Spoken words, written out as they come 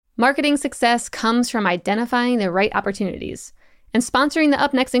Marketing success comes from identifying the right opportunities. And sponsoring the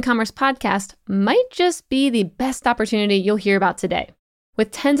Up Next in Commerce podcast might just be the best opportunity you'll hear about today.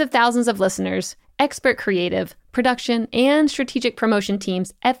 With tens of thousands of listeners, expert creative, production, and strategic promotion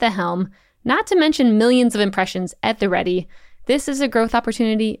teams at the helm, not to mention millions of impressions at the ready, this is a growth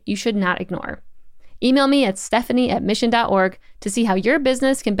opportunity you should not ignore. Email me at stephanie@mission.org to see how your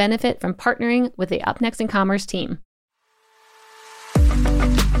business can benefit from partnering with the Up Next in Commerce team.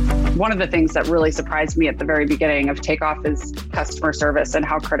 One of the things that really surprised me at the very beginning of Takeoff is customer service and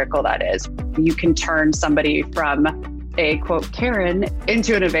how critical that is. You can turn somebody from a quote Karen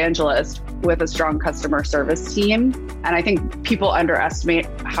into an evangelist with a strong customer service team. And I think people underestimate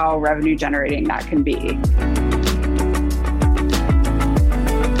how revenue generating that can be.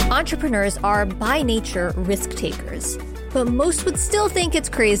 Entrepreneurs are by nature risk takers, but most would still think it's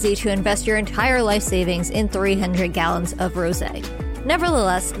crazy to invest your entire life savings in 300 gallons of rosé.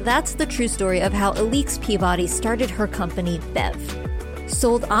 Nevertheless, that's the true story of how Alix Peabody started her company, Bev.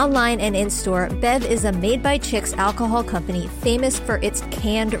 Sold online and in-store, Bev is a made-by-chicks alcohol company famous for its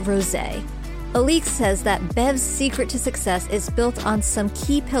canned rosé. Alix says that Bev's secret to success is built on some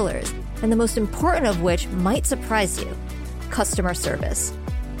key pillars, and the most important of which might surprise you: customer service.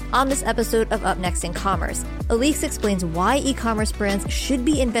 On this episode of Up Next in Commerce, Alix explains why e-commerce brands should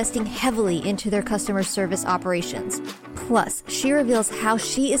be investing heavily into their customer service operations. Plus, she reveals how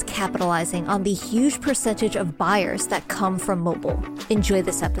she is capitalizing on the huge percentage of buyers that come from mobile. Enjoy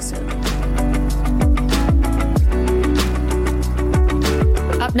this episode.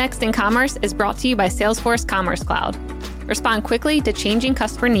 Up Next in Commerce is brought to you by Salesforce Commerce Cloud. Respond quickly to changing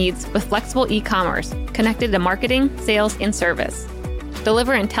customer needs with flexible e-commerce connected to marketing, sales, and service.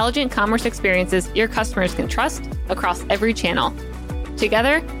 Deliver intelligent commerce experiences your customers can trust across every channel.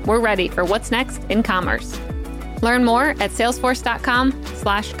 Together, we're ready for what's next in commerce. Learn more at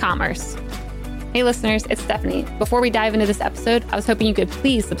salesforce.com/commerce. Hey listeners, it's Stephanie. Before we dive into this episode, I was hoping you could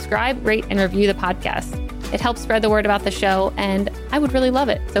please subscribe, rate, and review the podcast. It helps spread the word about the show, and I would really love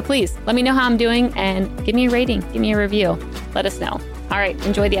it. So please, let me know how I'm doing and give me a rating, give me a review. Let us know. All right,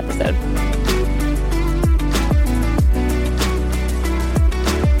 enjoy the episode.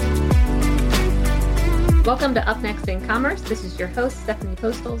 Welcome to Up Next in Commerce. This is your host, Stephanie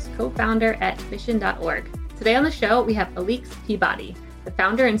Postles, co-founder at mission.org. Today on the show, we have Alix Peabody, the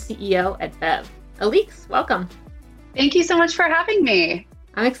founder and CEO at Bev. Alix, welcome. Thank you so much for having me.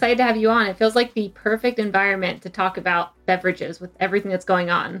 I'm excited to have you on. It feels like the perfect environment to talk about beverages with everything that's going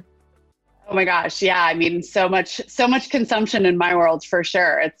on. Oh my gosh. Yeah. I mean, so much consumption in my world for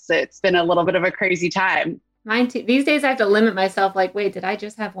sure. It's been a little bit of a crazy time. Mine too. These days I have to limit myself. Like, wait, did I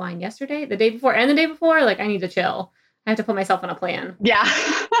just have wine yesterday, the day before, and the day before? Like, I need to chill. I have to put myself on a plan. Yeah,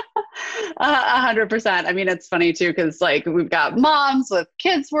 100%. I mean, it's funny too, because like we've got moms with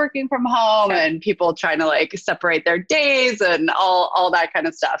kids working from home and people trying to like separate their days and all that kind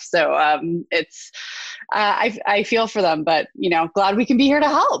of stuff. So I feel for them, but glad we can be here to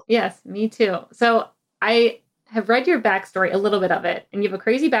help. Yes, me too. So I have read your backstory, a little bit of it, and you have a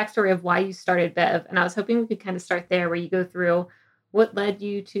crazy backstory of why you started Bev. And I was hoping we could kind of start there, where you go through what led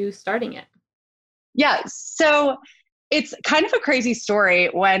you to starting it. Yeah. So it's kind of a crazy story.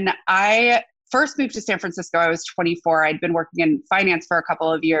 When I first moved to San Francisco, I was 24. I'd been working in finance for a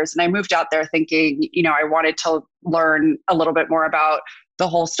couple of years, and I moved out there thinking, I wanted to learn a little bit more about the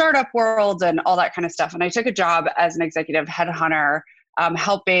whole startup world and all that kind of stuff. And I took a job as an executive headhunter,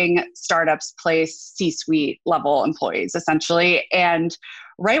 helping startups place C-suite level employees, essentially. And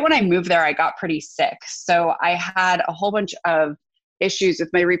right when I moved there, I got pretty sick. So I had a whole bunch of issues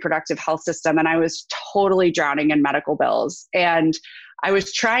with my reproductive health system, and I was totally drowning in medical bills. And I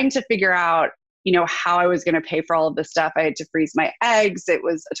was trying to figure out, how I was going to pay for all of this stuff. I had to freeze my eggs. It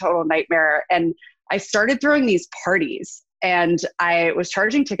was a total nightmare. And I started throwing these parties, and I was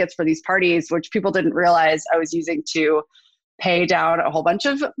charging tickets for these parties, which people didn't realize I was using to pay down a whole bunch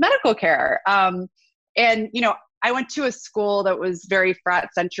of medical care. I went to a school that was very frat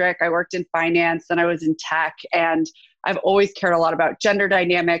centric. I worked in finance and I was in tech, and I've always cared a lot about gender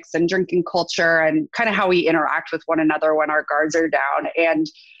dynamics and drinking culture and kind of how we interact with one another when our guards are down. And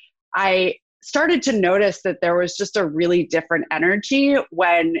I started to notice that there was just a really different energy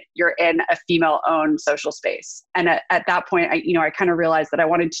when you're in a female-owned social space. And at that point, I kind of realized that I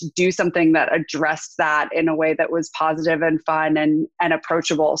wanted to do something that addressed that in a way that was positive and fun and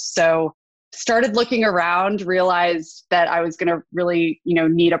approachable. So started looking around, realized that I was going to really,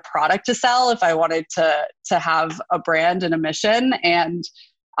 need a product to sell if I wanted to have a brand and a mission. And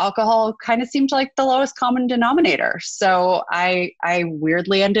alcohol kind of seemed like the lowest common denominator. So I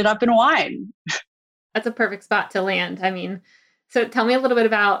weirdly ended up in wine. That's a perfect spot to land. I mean, So tell me a little bit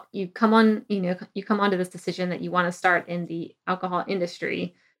about you come onto this decision that you want to start in the alcohol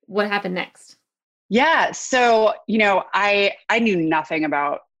industry. What happened next? Yeah. So, I knew nothing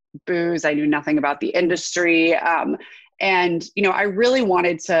about booze. I knew nothing about the industry. I really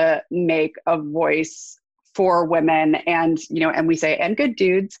wanted to make a voice for women and we say, and good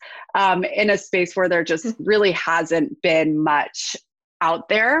dudes, in a space where there just really hasn't been much out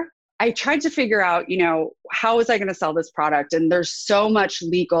there. I tried to figure out, how was I going to sell this product? And there's so much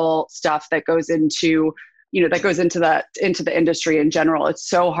legal stuff that goes into the industry in general. It's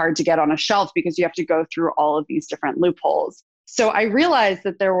so hard to get on a shelf because you have to go through all of these different loopholes. So I realized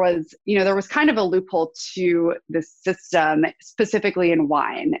that there was kind of a loophole to the system, specifically in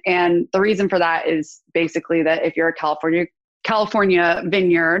wine. And the reason for that is basically that if you're a California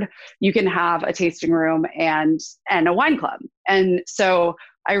vineyard, you can have a tasting room and a wine club. And so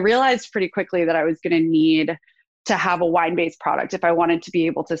I realized pretty quickly that I was going to need to have a wine-based product if I wanted to be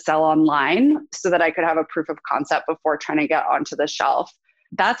able to sell online so that I could have a proof of concept before trying to get onto the shelf.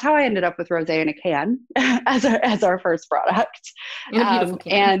 That's how I ended up with rosé in a can as our first product. In a beautiful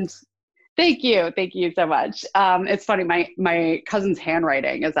can. And thank you so much. It's funny, my cousin's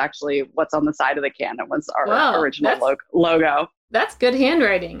handwriting is actually what's on the side of the can. It was our original logo. That's good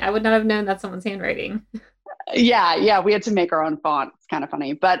handwriting. I would not have known that's someone's handwriting. Yeah, we had to make our own font. It's kind of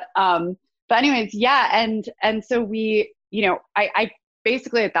funny, but anyways, yeah, and so we, I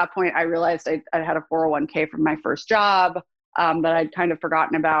basically at that point I realized I had a 401k from my first job. That I'd kind of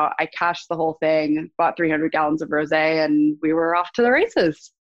forgotten about. I cashed the whole thing, bought 300 gallons of rosé, and we were off to the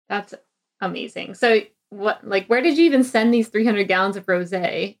races. That's amazing. So where did you even send these 300 gallons of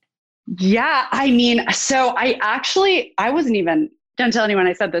rosé? Yeah, so I wasn't even, don't tell anyone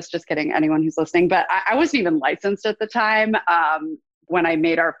I said this, just kidding, anyone who's listening, but I wasn't even licensed at the time when I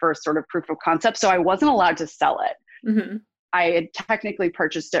made our first sort of proof of concept. So I wasn't allowed to sell it. Mm-hmm. I had technically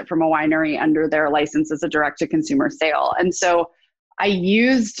purchased it from a winery under their license as a direct-to-consumer sale. And so I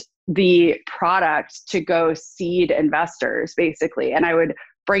used the product to go seed investors, basically. And I would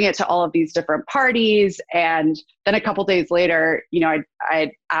bring it to all of these different parties. And then a couple days later,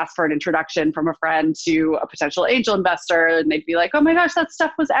 I'd ask for an introduction from a friend to a potential angel investor. And they'd be like, oh my gosh, that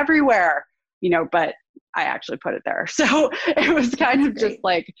stuff was everywhere, but I actually put it there. So it was kind of just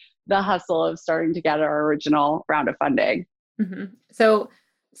like the hustle of starting to get our original round of funding. Mm-hmm. So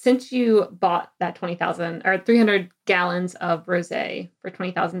since you bought that 20,000 or 300 gallons of rosé for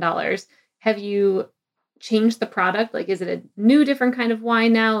 $20,000, have you changed the product? Like, is it a new, different kind of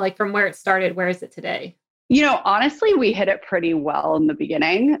wine now? Like from where it started, where is it today? Honestly, we hit it pretty well in the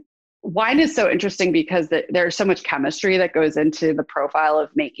beginning. Wine is so interesting because there's so much chemistry that goes into the profile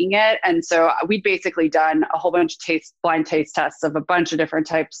of making it. And so we'd basically done a whole bunch of blind taste tests of a bunch of different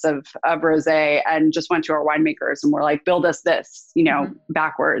types of rosé and just went to our winemakers and we're like, build us this, mm-hmm.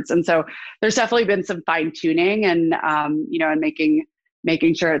 backwards. And so there's definitely been some fine tuning and, and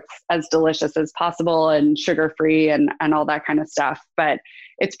making sure it's as delicious as possible and sugar-free and all that kind of stuff. But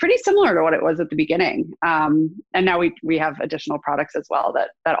it's pretty similar to what it was at the beginning. And now we have additional products as well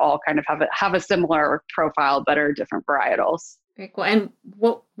that all kind of have a similar profile, but are different varietals. Very cool. And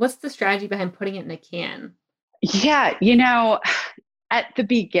what's the strategy behind putting it in a can? Yeah, at the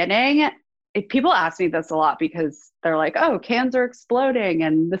beginning, people ask me this a lot because they're like, oh, cans are exploding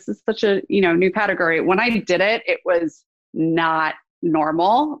and this is such a, new category. When I did it, it was not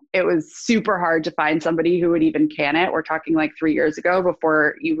normal. It was super hard to find somebody who would even can it. We're talking like 3 years ago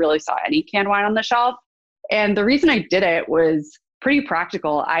before you really saw any canned wine on the shelf. And the reason I did it was pretty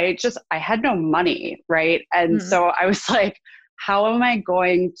practical. I had no money, right? And mm-hmm. so I was like, how am I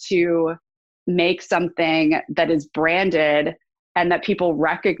going to make something that is branded and that people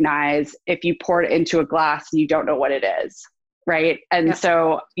recognize if you pour it into a glass and you don't know what it is? Right. And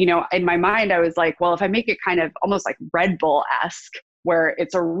so, in my mind, I was like, well, if I make it kind of almost like Red Bull-esque, where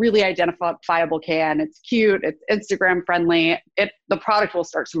it's a really identifiable can, it's cute, it's Instagram friendly, the product will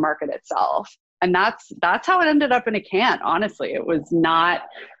start to market itself. And that's how it ended up in a can. Honestly, it was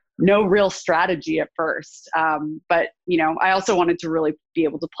no real strategy at first. But, I also wanted to really be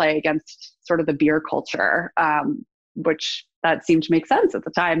able to play against sort of the beer culture, which that seemed to make sense at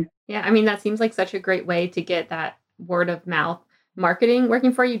the time. Yeah. That seems like such a great way to get that word of mouth marketing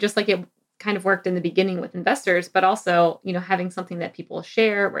working for you, just like it kind of worked in the beginning with investors, but also, having something that people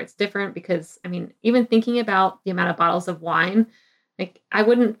share where it's different because, even thinking about the amount of bottles of wine, like I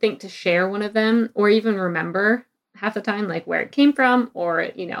wouldn't think to share one of them or even remember half the time, like where it came from or,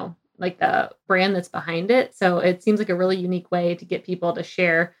 like the brand that's behind it. So it seems like a really unique way to get people to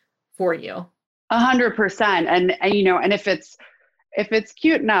share for you. 100%. And if it's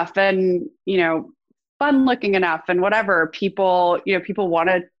cute enough, then, fun looking enough and whatever, people want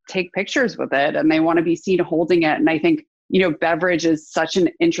to take pictures with it and they want to be seen holding it. And I think, beverage is such an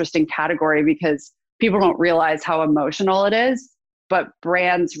interesting category because people don't realize how emotional it is, but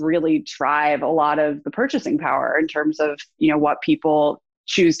brands really drive a lot of the purchasing power in terms of, what people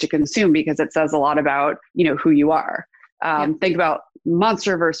choose to consume, because it says a lot about, who you are. Think about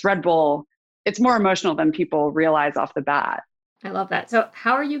Monster versus Red Bull. It's more emotional than people realize off the bat. I love that. So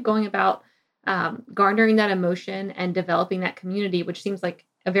how are you going about garnering that emotion and developing that community, which seems like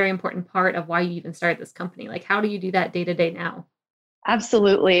a very important part of why you even started this company? Like, how do you do that day to day now?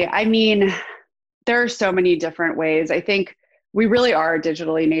 Absolutely. I mean, there are so many different ways. I think we really are a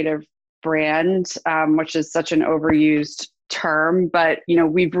digitally native brand, which is such an overused term, but,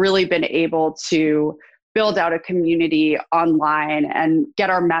 we've really been able to build out a community online and get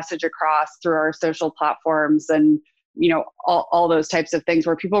our message across through our social platforms and, all those types of things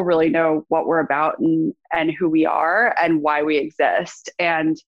where people really know what we're about and who we are and why we exist.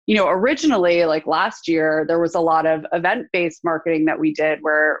 And, originally, like last year, there was a lot of event-based marketing that we did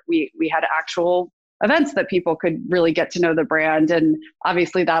where we had actual events that people could really get to know the brand. And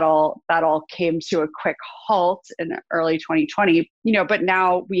obviously that all came to a quick halt in early 2020, but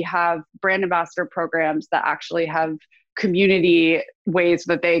now we have brand ambassador programs that actually have community ways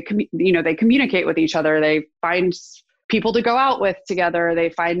that they communicate with each other. They find people to go out with together. They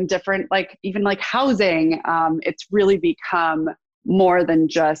find different, even housing. It's really become more than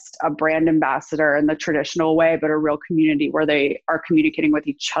just a brand ambassador in the traditional way, but a real community where they are communicating with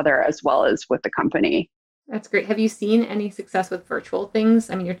each other as well as with the company. That's great. Have you seen any success with virtual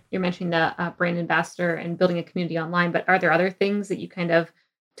things? I mean, you're mentioning the brand ambassador and building a community online, but are there other things that you kind of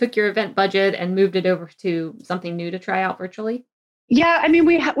took your event budget and moved it over to something new to try out virtually? Yeah, I mean,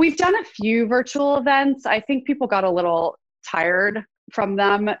 we've done a few virtual events. I think people got a little tired from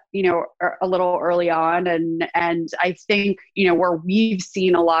them, a little early on. And I think, where we've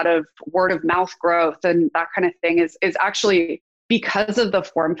seen a lot of word of mouth growth and that kind of thing is actually because of the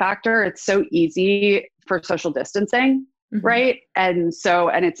form factor. It's so easy for social distancing, right? And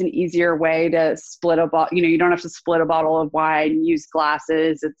it's an easier way to split a bottle, you don't have to split a bottle of wine, use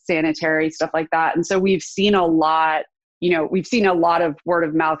glasses, it's sanitary, stuff like that. And so we've seen a lot of word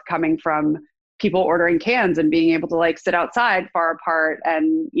of mouth coming from people ordering cans and being able to sit outside far apart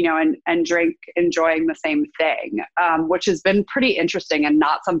and drink, enjoying the same thing, which has been pretty interesting and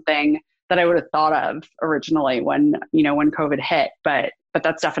not something that I would have thought of originally when COVID hit. But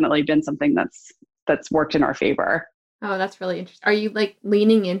that's definitely been something that's worked in our favor. Oh, that's really interesting. Are you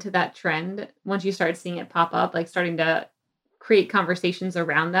leaning into that trend once you started seeing it pop up, starting to create conversations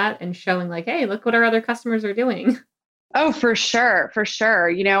around that and showing hey, look what our other customers are doing? Oh, for sure.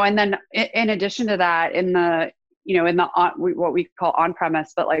 And then in addition to that, in the what we call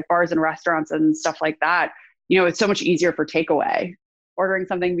on-premise, but bars and restaurants and stuff like that, it's so much easier for takeaway. Ordering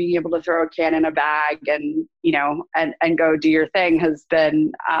something, being able to throw a can in a bag and, and go do your thing has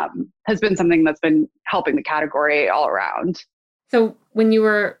been something that's been helping the category all around. So when you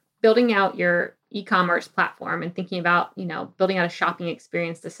were building out your e-commerce platform and thinking about, building out a shopping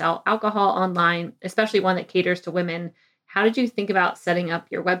experience to sell alcohol online, especially one that caters to women, how did you think about setting up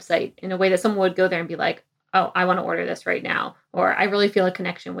your website in a way that someone would go there and be like, oh, I want to order this right now, or I really feel a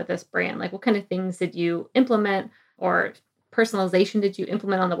connection with this brand? What kind of things did you implement, or personalization did you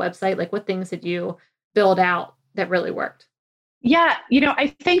implement on the website? What things did you build out that really worked? Yeah,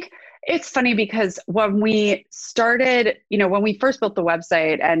 I think it's funny because when we started, when we first built the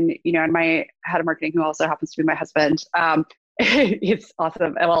website and, and my head of marketing, who also happens to be my husband, it's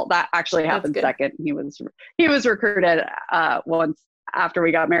awesome. Well, that actually happened second. He was recruited once after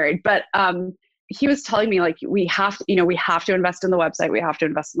we got married, but he was telling me we have to invest in the website. We have to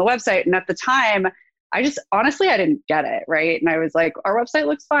invest in the website. And at the time, I didn't get it. Right. And I was like, our website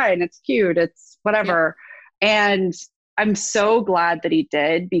looks fine. It's cute. It's whatever. Yeah. And I'm so glad that he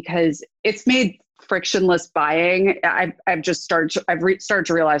did, because it's made frictionless buying. I've started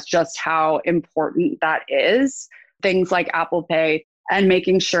to realize just how important that is. Things like Apple Pay and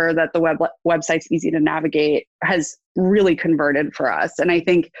making sure that the website's easy to navigate has really converted for us. And I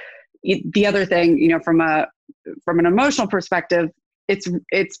think the other thing, from an emotional perspective,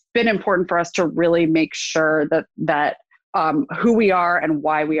 it's been important for us to really make sure that who we are and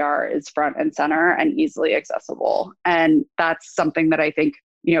why we are is front and center and easily accessible. And that's something that I think,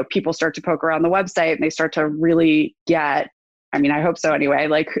 people start to poke around the website and they start to really get, I hope so anyway,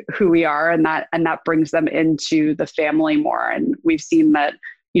 who we are, and that brings them into the family more. And we've seen that,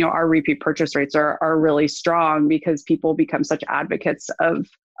 our repeat purchase rates are really strong because people become such advocates of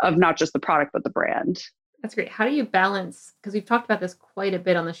not just the product, but the brand. That's great. How do you balance, because we've talked about this quite a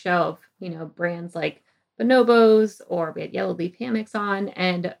bit on the show, of, brands like bonobos, or we had yellow leaf hammocks on.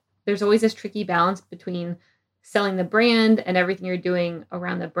 And there's always this tricky balance between selling the brand and everything you're doing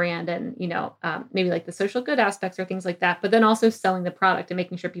around the brand and, maybe like the social good aspects or things like that, but then also selling the product and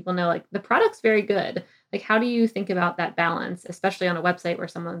making sure people know like the product's very good. Like, how do you think about that balance, especially on a website where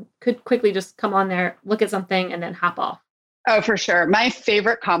someone could quickly just come on there, look at something and then hop off? Oh, for sure. My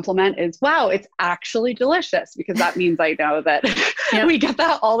favorite compliment is, wow, it's actually delicious, because that means I know that Yep. we get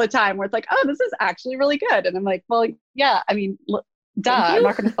that all the time where it's like, oh, this is actually really good. And I'm like, well, yeah, I mean, duh, I'm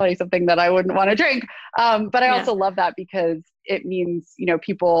not going to tell you something that I wouldn't want to drink. But I also love that because it means,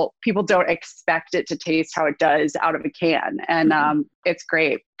 people don't expect it to taste how it does out of a can. And it's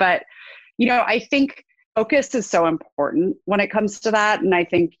great. But, I think focus is so important when it comes to that. And I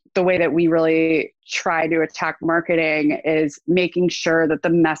think the way that we really try to attack marketing is making sure that the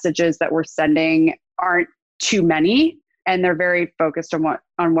messages that we're sending aren't too many and they're very focused on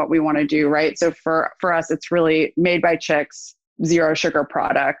what we want to do, right? So for us, it's really made by chicks, zero sugar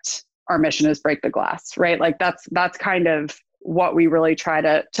product. Our mission is break the glass, right? Like that's kind of what we really try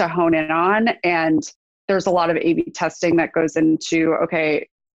to hone in on. And there's a lot of A/B testing that goes into, okay,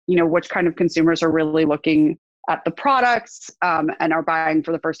 which kind of consumers are really looking at the products and are buying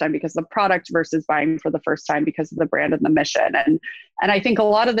for the first time because of the product versus buying for the first time because of the brand and the mission. And I think a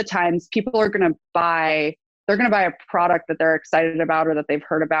lot of the times people are going to buy a product that they're excited about or that they've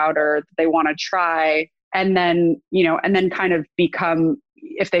heard about or that they want to try. And then, kind of become,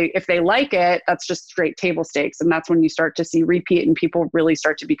 if they like it, that's just straight table stakes. And that's when you start to see repeat and people really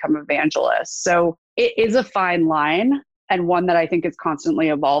start to become evangelists. So it is a fine line and one that I think is constantly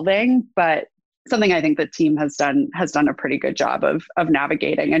evolving, but something I think the team has done a pretty good job of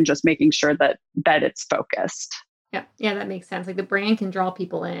navigating and just making sure that it's focused. Yeah, that makes sense. Like the brand can draw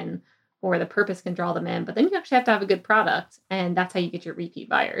people in or the purpose can draw them in, but then you actually have to have a good product, and that's how you get your repeat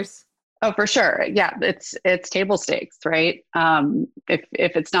buyers. Oh, for sure. Yeah. It's table stakes, right? If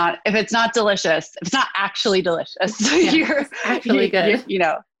it's not delicious, if it's not actually delicious, you're actually good.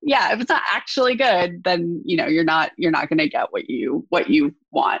 If it's not actually good, then, you're not going to get what you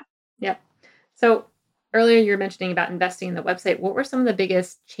want. Yep. So earlier you were mentioning about investing in the website. What were some of the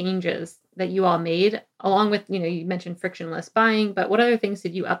biggest changes that you all made along with, you mentioned frictionless buying, but what other things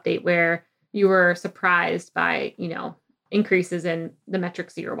did you update where you were surprised by, increases in the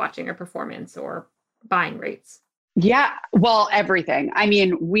metrics that you're watching or performance or buying rates? Yeah, well, everything. I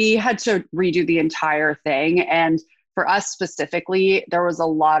mean, we had to redo the entire thing. And for us specifically, there was a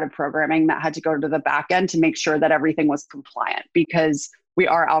lot of programming that had to go to the back end to make sure that everything was compliant because we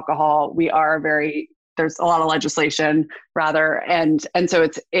are alcohol. There's a lot of legislation rather. And so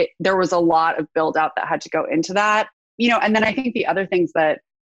there was a lot of build out that had to go into that, and then I think the other things that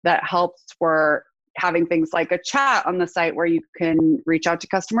helped were having things like a chat on the site where you can reach out to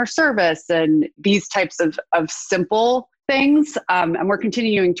customer service and these types of simple things. And we're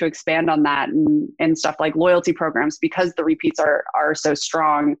continuing to expand on that and stuff like loyalty programs because the repeats are so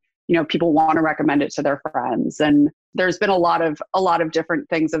strong. People want to recommend it to their friends. And there's been a lot of different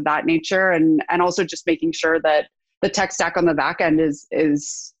things of that nature. And also just making sure that the tech stack on the back end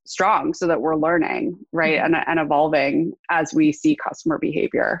is strong so that we're learning, right? Mm-hmm. And evolving as we see customer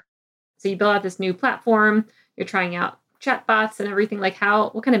behavior. So you build out this new platform, you're trying out chatbots and everything. Like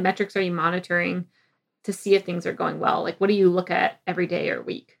what kind of metrics are you monitoring to see if things are going well? Like what do you look at every day or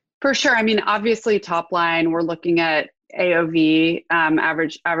week? For sure. I mean, obviously top line, we're looking at AOV,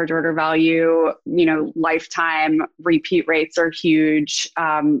 average order value, lifetime repeat rates are huge.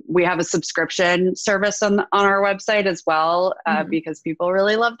 We have a subscription service on our website as well, because people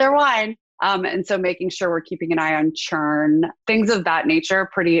really love their wine. And so making sure we're keeping an eye on churn, things of that nature,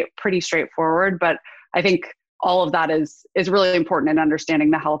 pretty straightforward. But I think all of that is really important in understanding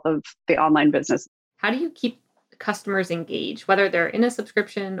the health of the online business. How do you keep customers engaged, whether they're in a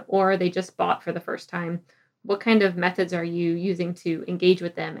subscription or they just bought for the first time? What kind of methods are you using to engage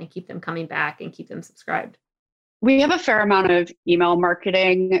with them and keep them coming back and keep them subscribed? We have a fair amount of email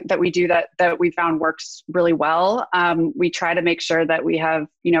marketing that we do that we found works really well. We try to make sure that we have,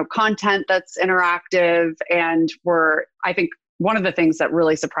 content that's interactive, and I think one of the things that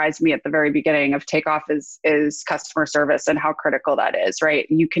really surprised me at the very beginning of Takeoff is customer service and how critical that is, right?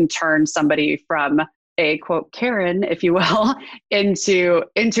 You can turn somebody from a quote Karen, if you will, into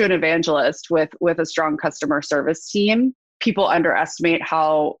an evangelist with a strong customer service team. People underestimate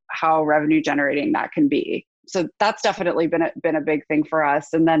how revenue generating that can be. So that's definitely been a big thing for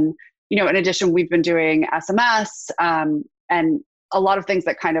us. And then, in addition, we've been doing SMS and a lot of things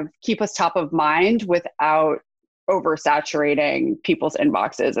that kind of keep us top of mind without oversaturating people's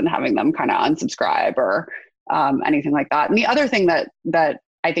inboxes and having them kind of unsubscribe or anything like that. And the other thing that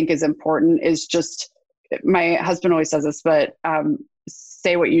I think is important is just my husband always says this, but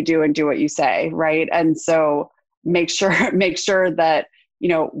say what you do and do what you say, right? And so make sure that,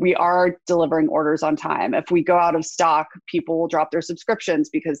 we are delivering orders on time. If we go out of stock, people will drop their subscriptions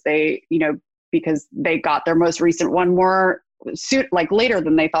because they got their most recent one more later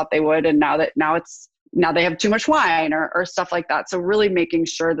than they thought they would. And now they have too much wine or stuff like that. So really making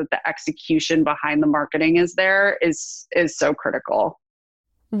sure that the execution behind the marketing is there is so critical.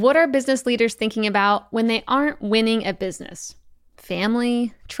 What are business leaders thinking about when they aren't winning at business?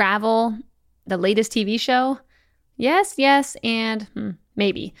 Family, travel, the latest TV show? Yes, and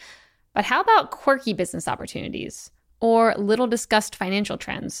maybe. But how about quirky business opportunities or little discussed financial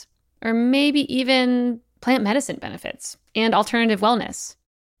trends? Or maybe even plant medicine benefits and alternative wellness?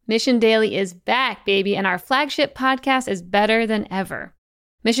 Mission Daily is back, baby, and our flagship podcast is better than ever.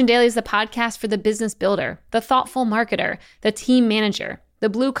 Mission Daily is the podcast for the business builder, the thoughtful marketer, the team manager, the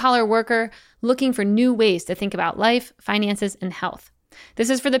blue-collar worker looking for new ways to think about life, finances, and health. This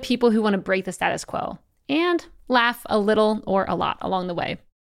is for the people who want to break the status quo and laugh a little or a lot along the way.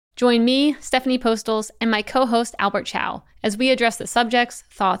 Join me, Stephanie Postles, and my co-host Albert Chow as we address the subjects,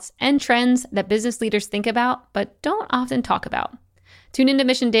 thoughts, and trends that business leaders think about but don't often talk about. Tune into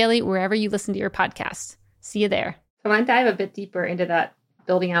Mission Daily wherever you listen to your podcasts. See you there. I want to dive a bit deeper into that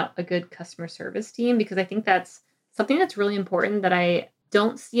building out a good customer service team, because I think that's something that's really important that I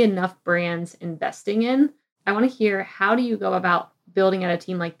don't see enough brands investing in. I want to hear, how do you go about building out a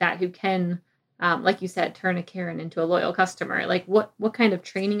team like that who can, like you said, turn a Karen into a loyal customer? Like what kind of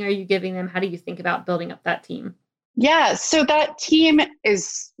training are you giving them? How do you think about building up that team? Yeah, so that team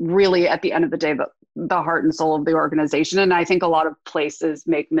is really, at the end of the day, the heart and soul of the organization. And I think a lot of places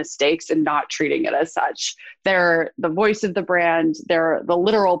make mistakes in not treating it as such. They're the voice of the brand. They're the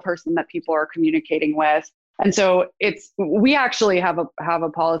literal person that people are communicating with. And so we actually have a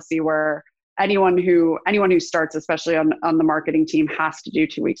policy where anyone who starts, especially on the marketing team, has to do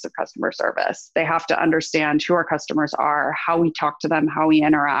 2 weeks of customer service. They have to understand who our customers are, how we talk to them, how we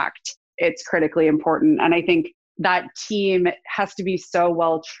interact. It's critically important. And I think that team has to be so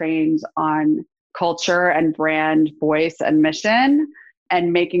well trained on culture and brand voice and mission,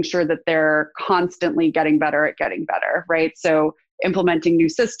 and making sure that they're constantly getting better at getting better, right? So implementing new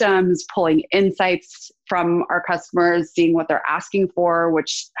systems, pulling insights from our customers, seeing what they're asking for,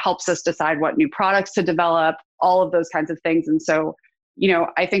 which helps us decide what new products to develop, all of those kinds of things. And so,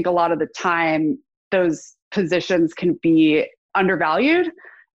 I think a lot of the time those positions can be undervalued.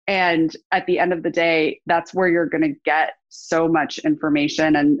 And at the end of the day, that's where you're going to get so much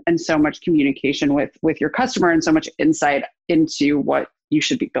information and so much communication with your customer and so much insight into what you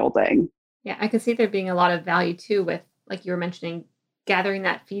should be building. Yeah, I can see there being a lot of value too with, like you were mentioning, gathering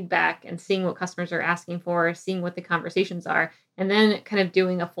that feedback and seeing what customers are asking for, seeing what the conversations are, and then kind of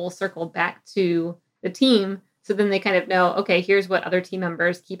doing a full circle back to the team. So then they kind of know, okay, here's what other team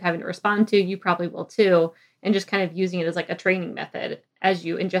members keep having to respond to. You probably will too. And just kind of using it as like a training method as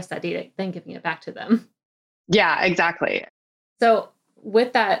you ingest that data, then giving it back to them. Yeah, exactly. So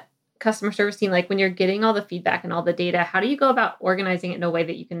with that customer service team, like when you're getting all the feedback and all the data, how do you go about organizing it in a way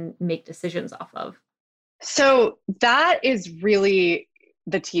that you can make decisions off of? So that is really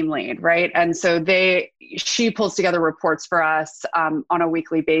the team lead, right? And so she pulls together reports for us on a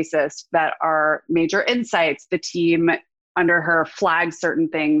weekly basis that are major insights. The team under her flags certain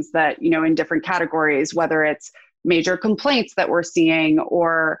things that, in different categories, whether it's major complaints that we're seeing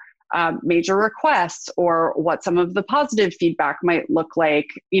or major requests or what some of the positive feedback might look like.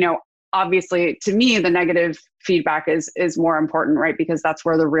 Obviously to me, the negative feedback is more important, right? Because that's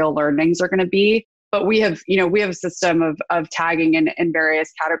where the real learnings are going to be. But we have a system of tagging in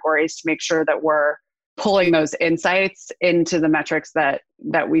various categories to make sure that we're pulling those insights into the metrics that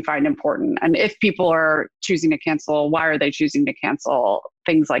we find important. And if people are choosing to cancel, why are they choosing to cancel?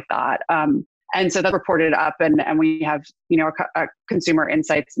 Things like that. And so that's reported up, and we have, a consumer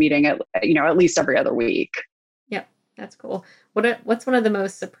insights meeting at least every other week. Yep. That's cool. What's one of the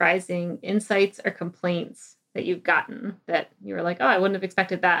most surprising insights or complaints that you've gotten that you were like, oh, I wouldn't have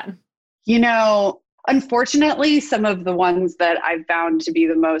expected that? Unfortunately, some of the ones that I've found to be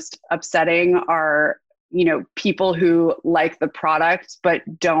the most upsetting are, people who like the product but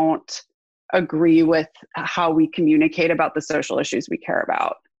don't agree with how we communicate about the social issues we care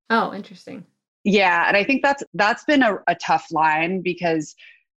about. Oh, interesting. Yeah. And I think that's been a tough line because,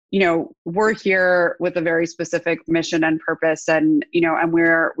 we're here with a very specific mission and purpose, and, and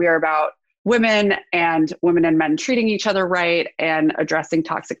we're about women and men treating each other right and addressing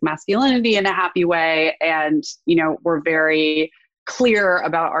toxic masculinity in a happy way. And, we're very clear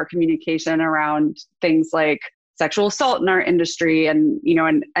about our communication around things like sexual assault in our industry and,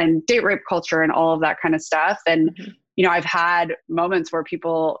 and date rape culture and all of that kind of stuff. And, I've had moments where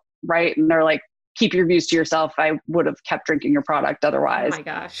people write and they're like, keep your views to yourself. I would have kept drinking your product otherwise. Oh my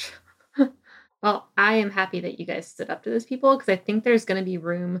gosh. Well, I am happy that you guys stood up to those people because I think there's going to be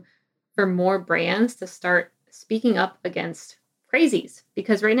room for more brands to start speaking up against crazies.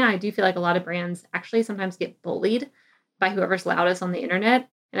 Because right now I do feel like a lot of brands actually sometimes get bullied by whoever's loudest on the internet.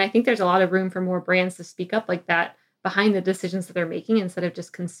 And I think there's a lot of room for more brands to speak up like that behind the decisions that they're making instead of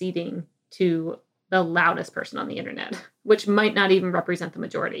just conceding to the loudest person on the internet, which might not even represent the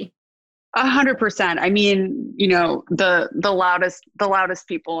majority. 100%. I mean, the loudest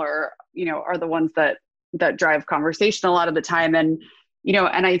people are the ones that drive conversation a lot of the time. And,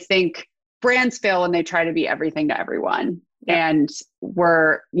 and I think brands fail when they try to be everything to everyone. Yep. And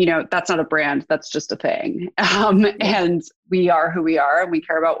that's not a brand, that's just a thing. And we are who we are and we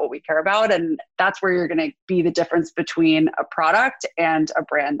care about what we care about. And that's where you're going to be the difference between a product and a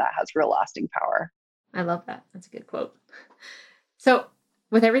brand that has real lasting power. I love that. That's a good quote. So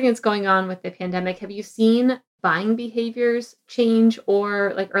with everything that's going on with the pandemic, have you seen buying behaviors change?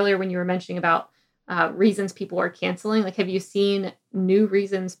 Or like earlier when you were mentioning about reasons people are canceling, like have you seen new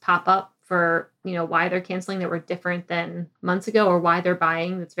reasons pop up for, why they're canceling that were different than months ago, or why they're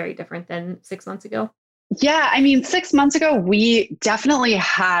buying that's very different than 6 months ago? Yeah. I mean, 6 months ago, we definitely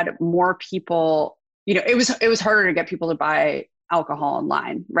had more people, it was harder to get people to buy alcohol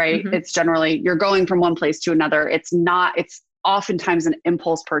online, right? Mm-hmm. It's generally, you're going from one place to another. It's oftentimes an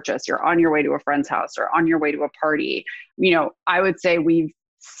impulse purchase. You're on your way to a friend's house or on your way to a party. I would say we've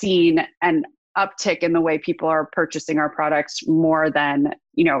seen an uptick in the way people are purchasing our products more than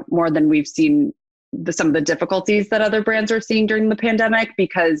we've seen some of the difficulties that other brands are seeing during the pandemic,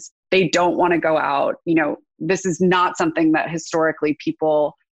 because they don't want to go out. This is not something that historically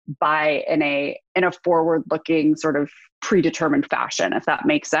people buy in a forward-looking sort of predetermined fashion, if that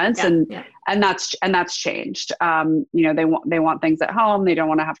makes sense. Yeah, and that's changed. They want things at home. They don't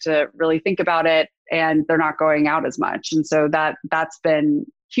want to have to really think about it, and they're not going out as much. And so that's been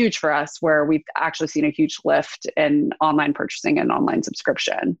huge for us, where we've actually seen a huge lift in online purchasing and online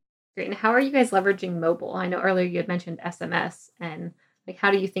subscription. Great. And how are you guys leveraging mobile? I know earlier you had mentioned SMS, and like, how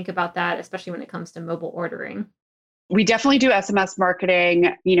do you think about that, especially when it comes to mobile ordering? We definitely do SMS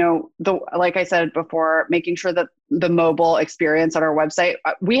marketing, like I said before, making sure that the mobile experience on our website,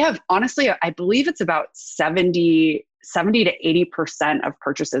 we have, honestly, I believe it's about 70 to 80% of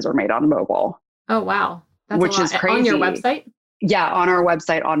purchases are made on mobile. Oh, wow. That's which is crazy. On your website? Yeah. On our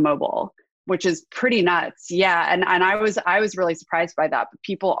website on mobile, which is pretty nuts. Yeah. And I was really surprised by that, but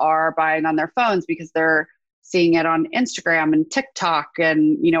people are buying on their phones because they're seeing it on Instagram and TikTok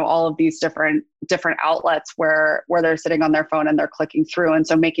and, all of these different outlets where they're sitting on their phone and they're clicking through. And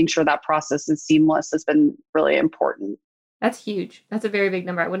so making sure that process is seamless has been really important. That's huge. That's a very big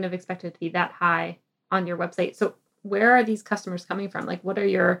number. I wouldn't have expected it to be that high on your website. So where are these customers coming from? Like, what are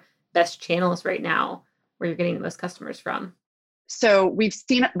your best channels right now where you're getting the most customers from? So we've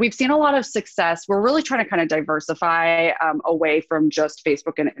seen a lot of success. We're really trying to kind of diversify away from just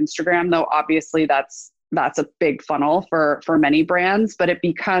Facebook and Instagram, though obviously that's a big funnel for many brands, but it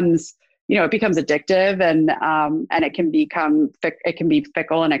becomes addictive and it can be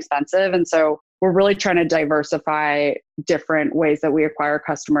fickle and expensive. And so we're really trying to diversify different ways that we acquire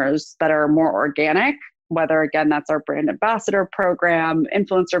customers that are more organic, whether, again, that's our brand ambassador program,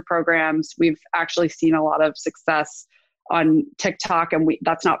 influencer programs. We've actually seen a lot of success on TikTok, and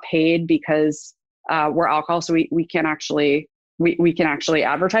that's not paid because we're alcohol. So we can actually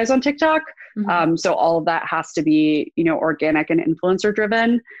advertise on TikTok. Mm-hmm. So all of that has to be, organic and influencer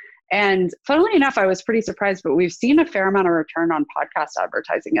driven. And funnily enough, I was pretty surprised, but we've seen a fair amount of return on podcast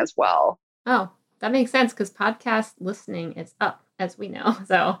advertising as well. Oh, that makes sense, because podcast listening is up, as we know.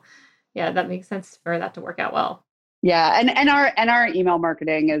 So yeah, that makes sense for that to work out well. Yeah. And our email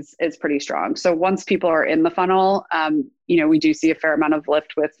marketing is pretty strong. So once people are in the funnel, we do see a fair amount of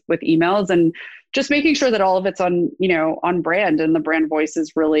lift with emails, and just making sure that all of it's on brand, and the brand voice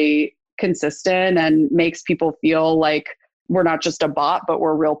is really consistent and makes people feel like we're not just a bot, but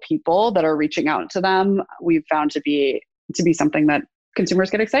we're real people that are reaching out to them. We've found to be something that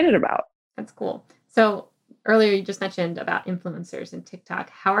consumers get excited about. That's cool. So earlier you just mentioned about influencers and TikTok.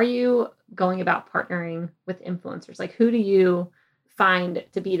 How are you going about partnering with influencers? Like, who do you find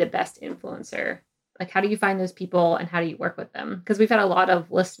to be the best influencer? Like, how do you find those people and how do you work with them? Because we've had a lot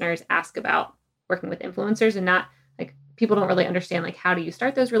of listeners ask about working with influencers, and not like, people don't really understand, like, how do you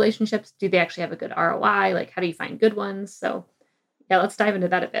start those relationships? Do they actually have a good ROI? Like, how do you find good ones? So yeah, let's dive into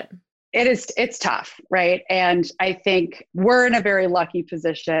that a bit. It's tough, right? And I think we're in a very lucky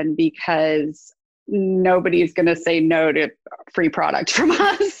position because nobody's going to say no to free product from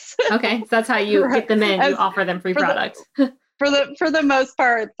us. Okay. So that's how you get them in. You offer them free product. For the most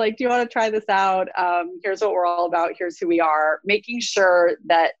part, it's like, do you want to try this out? Here's what we're all about. Here's who we are. Making sure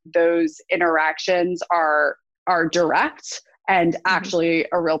that those interactions are direct and actually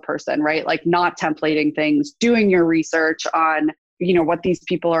a real person, right? Like not templating things, doing your research on, what these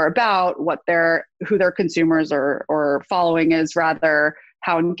people are about, who their consumers or following is, rather,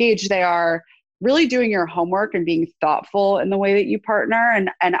 how engaged they are, really doing your homework and being thoughtful in the way that you partner.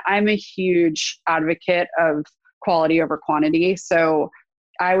 And I'm a huge advocate of quality over quantity. So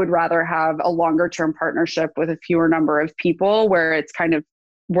I would rather have a longer term partnership with a fewer number of people where it's kind of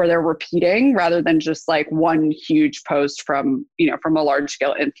where they're repeating, rather than just like one huge post from a large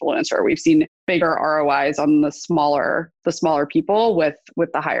scale influencer. We've seen bigger ROIs on the smaller people with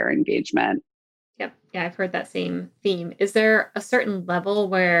the higher engagement. Yep. Yeah, I've heard that same theme. Is there a certain level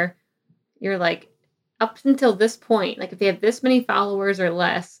where you're like, up until this point, like if they have this many followers or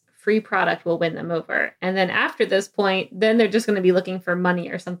less, free product will win them over? And then after this point, then they're just going to be looking for money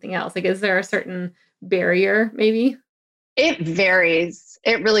or something else. Like, is there a certain barrier maybe? It varies.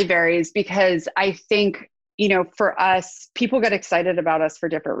 It really varies, because I think, for us, people get excited about us for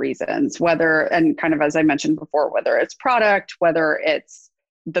different reasons, and kind of, as I mentioned before, whether it's product, whether it's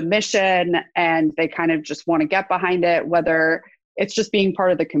the mission, and they kind of just want to get behind it, whether it's just being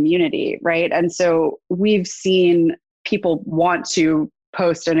part of the community, right? And so we've seen people want to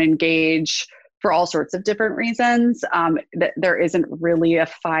post and engage for all sorts of different reasons. That there isn't really a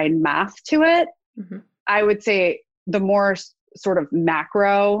fine math to it. Mm-hmm. I would say the more sort of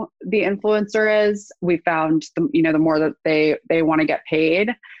macro the influencer is, we found the more that they want to get paid,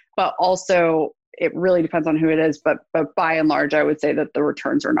 but also it really depends on who it is. But by and large, I would say that the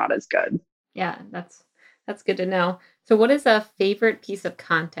returns are not as good. Yeah, that's good to know. So what is a favorite piece of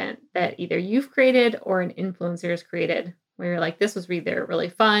content that either you've created or an influencer has created, where you're like, this was either really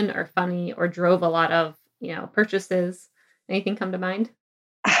fun or funny or drove a lot of, purchases? Anything come to mind?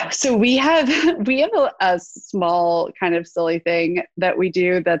 So we have a small kind of silly thing that we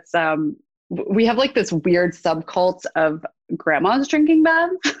do. That's we have like this weird subcult of grandmas drinking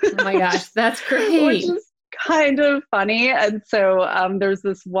Bev. Oh my gosh, that's great. Which is kind of funny. And so there's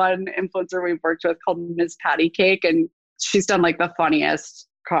this one influencer we've worked with called Ms. Patty Cake, and she's done like the funniest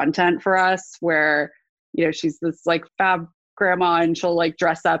content for us, where she's this like fab grandma, and she'll like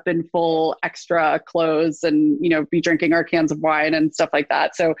dress up in full extra clothes and be drinking our cans of wine and stuff like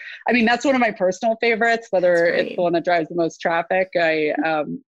that. So I mean, that's one of my personal favorites, whether it's the one that drives the most traffic.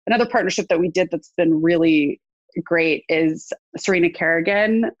 Another partnership that we did that's been really great is Serena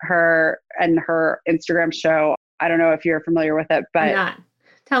Kerrigan, her Instagram show. I don't know if you're familiar with it, but I'm not.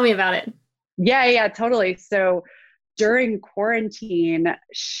 Tell me about it. Yeah, totally. So during quarantine,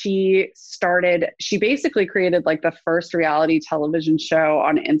 she basically created like the first reality television show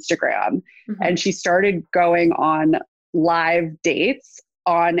on Instagram. Mm-hmm. And she started going on live dates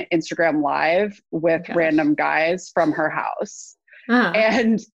on Instagram Live with random guys from her house. Uh-huh.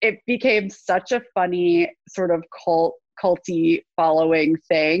 And it became such a funny sort of culty following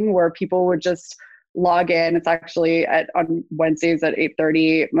thing, where people would just log in. It's actually on Wednesdays at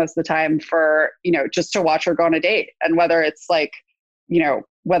 8:30 most of the time, for just to watch her go on a date, and whether it's like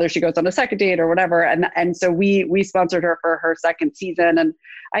whether she goes on a second date or whatever. And so we sponsored her for her second season. And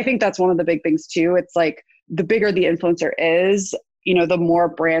I think that's one of the big things too. It's like, the bigger the influencer is, the more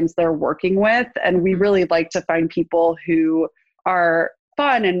brands they're working with, and we really like to find people who are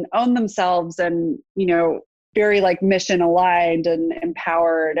fun and own themselves, and very like mission aligned and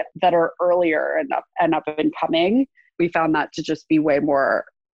empowered, that are earlier and up and coming. We found that to just be way more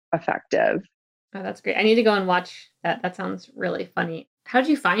effective. Oh, that's great. I need to go and watch that. That sounds really funny. How did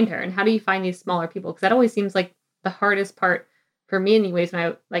you find her, and how do you find these smaller people? Because that always seems like the hardest part for me anyways, when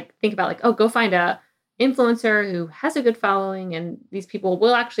I like think about like, oh, go find a influencer who has a good following, and these people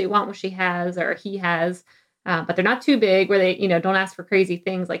will actually want what she has or he has, but they're not too big where they, don't ask for crazy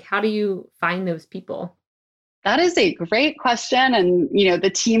things. Like, how do you find those people? That is a great question. And,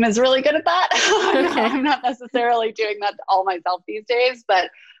 the team is really good at that. Okay. I'm not necessarily doing that all myself these days, but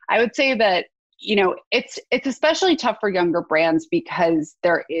I would say that, it's especially tough for younger brands, because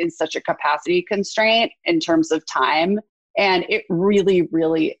there is such a capacity constraint in terms of time. And it really,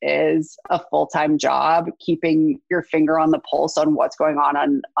 really is a full-time job, keeping your finger on the pulse on what's going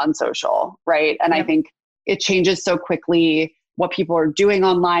on social, right? And I think it changes so quickly. What people are doing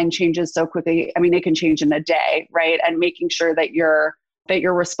online changes so quickly. I mean, it can change in a day, right? And making sure that you're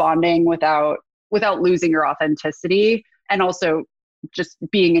responding without losing your authenticity, and also just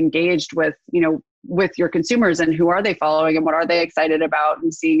being engaged with your consumers, and who are they following and what are they excited about,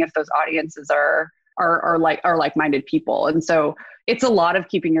 and seeing if those audiences are are like-minded people. And so it's a lot of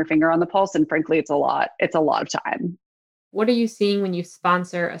keeping your finger on the pulse. And frankly, it's a lot of time. What are you seeing when you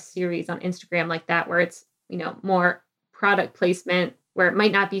sponsor a series on Instagram like that, where it's, more product placement, where it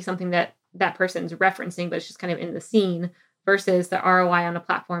might not be something that person's referencing, but it's just kind of in the scene, versus the ROI on a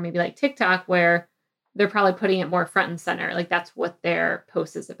platform, maybe like TikTok, where they're probably putting it more front and center. Like that's what their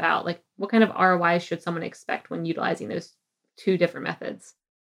post is about. Like what kind of ROI should someone expect when utilizing those two different methods?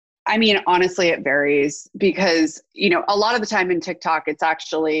 I mean, honestly, it varies because, a lot of the time in TikTok,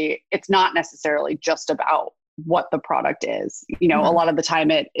 it's not necessarily just about what the product is. A lot of the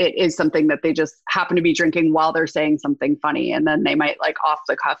time it is something that they just happen to be drinking while they're saying something funny. And then they might like off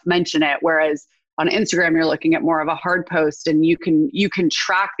the cuff mention it. Whereas on Instagram, you're looking at more of a hard post, and you can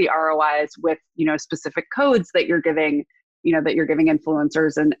track the ROIs with, specific codes that you're giving,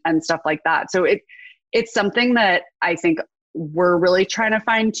 influencers and stuff like that. So it's something that I think we're really trying to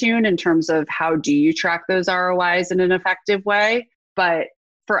fine tune in terms of how do you track those ROIs in an effective way. But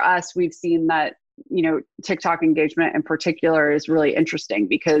for us, we've seen that, TikTok engagement in particular is really interesting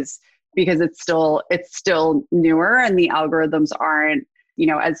because it's still newer, and the algorithms aren't,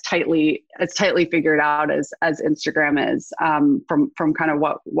 as tightly figured out as Instagram is, from kind of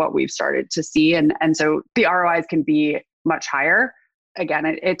what we've started to see. And so the ROIs can be much higher. Again,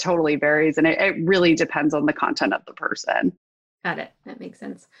 it totally varies, and it really depends on the content of the person. Got it. That makes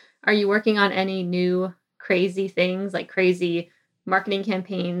sense. Are you working on any new crazy things, like crazy marketing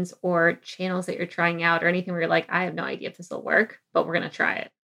campaigns or channels that you're trying out, or anything where you're like, I have no idea if this will work, but we're going to try it?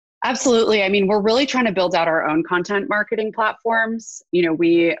 Absolutely. I mean, we're really trying to build out our own content marketing platforms.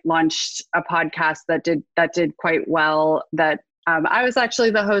 We launched a podcast that did quite well, that I was actually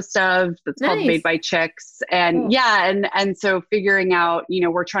the host of, that's called Made by Chicks. And cool. And so figuring out,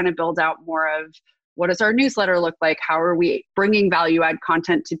 we're trying to build out more of, what does our newsletter look like? How are we bringing value add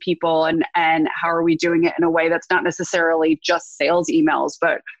content to people? And how are we doing it in a way that's not necessarily just sales emails,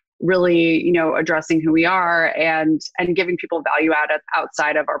 but really, addressing who we are and giving people value add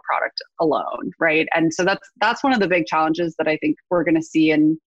outside of our product alone. Right. And so that's one of the big challenges that I think we're going to see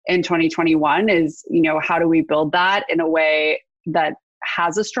in 2021 is, how do we build that in a way that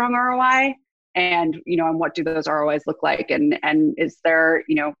has a strong ROI, and, and what do those ROIs look like? And is there,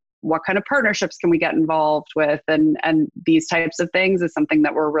 what kind of partnerships can we get involved with? And these types of things is something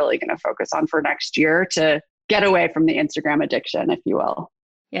that we're really going to focus on for next year to get away from the Instagram addiction, if you will.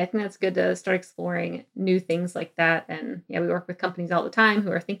 Yeah, I think that's good to start exploring new things like that. And we work with companies all the time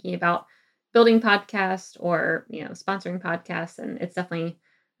who are thinking about building podcasts or, sponsoring podcasts. And it's definitely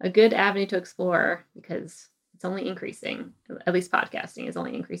a good avenue to explore because it's only increasing. At least podcasting is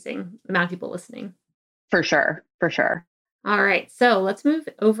only increasing the amount of people listening. For sure. All right. So let's move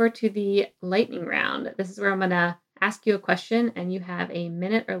over to the lightning round. This is where I'm going to ask you a question and you have a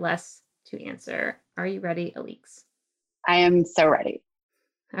minute or less to answer. Are you ready, Alix? I am so ready.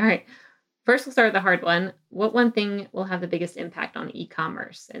 All right. First, we'll start with the hard one. What one thing will have the biggest impact on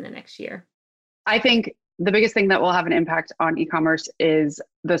e-commerce in the next year? I think the biggest thing that will have an impact on e-commerce is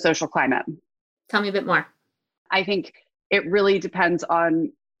the social climate. Tell me a bit more. I think it really depends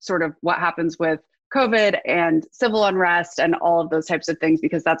on sort of what happens with COVID and civil unrest and all of those types of things,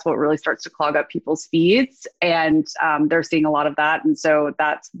 because that's what really starts to clog up people's feeds. And they're seeing a lot of that. And so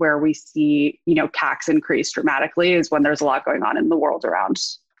that's where we see, CACs increase dramatically, is when there's a lot going on in the world around.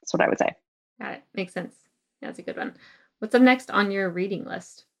 That's what I would say. Got it. Makes sense. Yeah, that's a good one. What's up next on your reading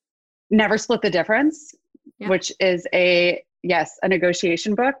list? Never Split the Difference, which is a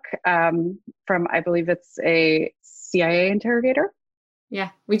negotiation book from, I believe it's a CIA interrogator.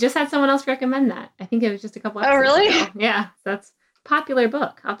 Yeah, we just had someone else recommend that. I think it was just a couple episodes ago. Oh, really? Ago. Yeah, that's a popular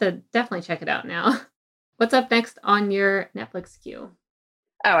book. I'll have to definitely check it out now. What's up next on your Netflix queue?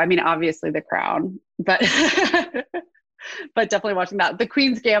 Oh, I mean, obviously The Crown, but but definitely watching that. The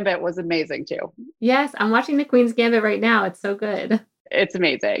Queen's Gambit was amazing too. Yes, I'm watching The Queen's Gambit right now. It's so good. It's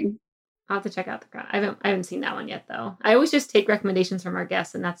amazing. I'll have to check out The Crown. I haven't seen that one yet, though. I always just take recommendations from our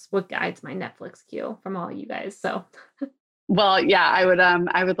guests, and that's what guides my Netflix queue from all you guys. So. Well, yeah, I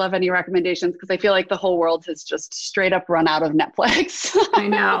would love any recommendations, because I feel like the whole world has just straight up run out of Netflix. I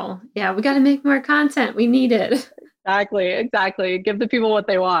know. Yeah, we got to make more content. We need it. Exactly. Give the people what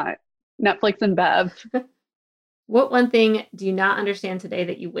they want. Netflix and Bev. What one thing do you not understand today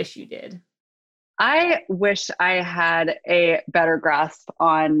that you wish you did? I wish I had a better grasp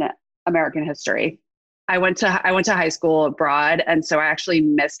on American history. I went to high school abroad, and so I actually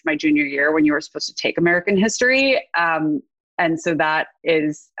missed my junior year when you were supposed to take American history. And so I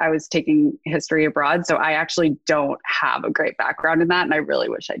was taking history abroad. So I actually don't have a great background in that. And I really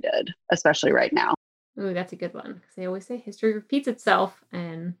wish I did, especially right now. Ooh, that's a good one. Because they always say history repeats itself.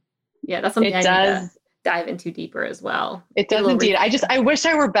 And Yeah, that's something I need to dive into deeper as well. It does indeed. I wish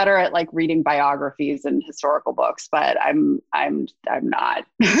I were better at like reading biographies and historical books, but I'm not.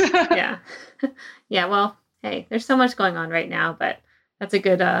 Yeah. Yeah. Well, hey, there's so much going on right now, but that's a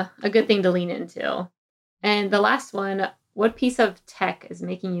good thing to lean into. And the last one, what piece of tech is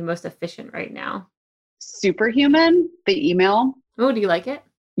making you most efficient right now? Superhuman, the email. Oh, do you like it?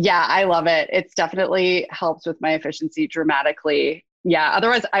 Yeah, I love it. It's definitely helped with my efficiency dramatically. Yeah.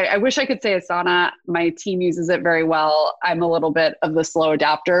 Otherwise, I wish I could say Asana. My team uses it very well. I'm a little bit of the slow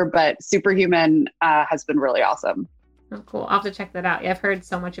adapter, but Superhuman has been really awesome. Oh, cool. I'll have to check that out. Yeah, I've heard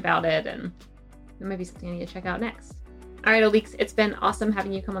so much about it, and it might be something I need to check out next. All right, Alix, it's been awesome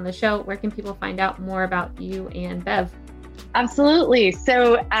having you come on the show. Where can people find out more about you and Bev? Absolutely.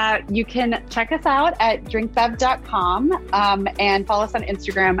 So you can check us out at drinkbev.com and follow us on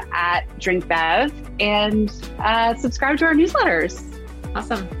Instagram at drinkbev and subscribe to our newsletters.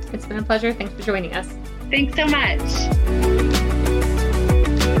 Awesome. It's been a pleasure. Thanks for joining us. Thanks so much.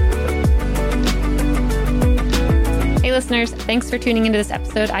 Hey listeners, thanks for tuning into this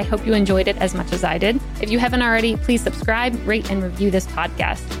episode. I hope you enjoyed it as much as I did. If you haven't already, please subscribe, rate, and review this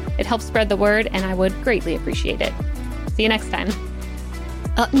podcast. It helps spread the word, and I would greatly appreciate it. See you next time.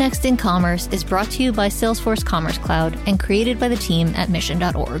 Up Next in Commerce is brought to you by Salesforce Commerce Cloud and created by the team at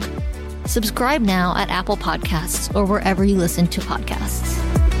mission.org. Subscribe now at Apple Podcasts or wherever you listen to podcasts.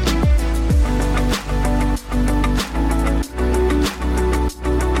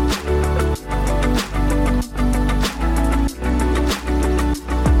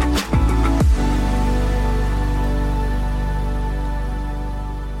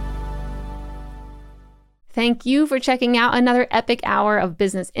 Thank you for checking out another epic hour of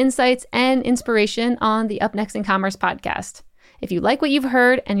business insights and inspiration on the Up Next in Commerce podcast. If you like what you've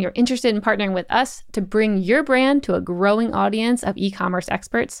heard and you're interested in partnering with us to bring your brand to a growing audience of e-commerce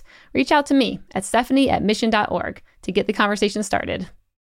experts, reach out to me at Stephanie@mission.org to get the conversation started.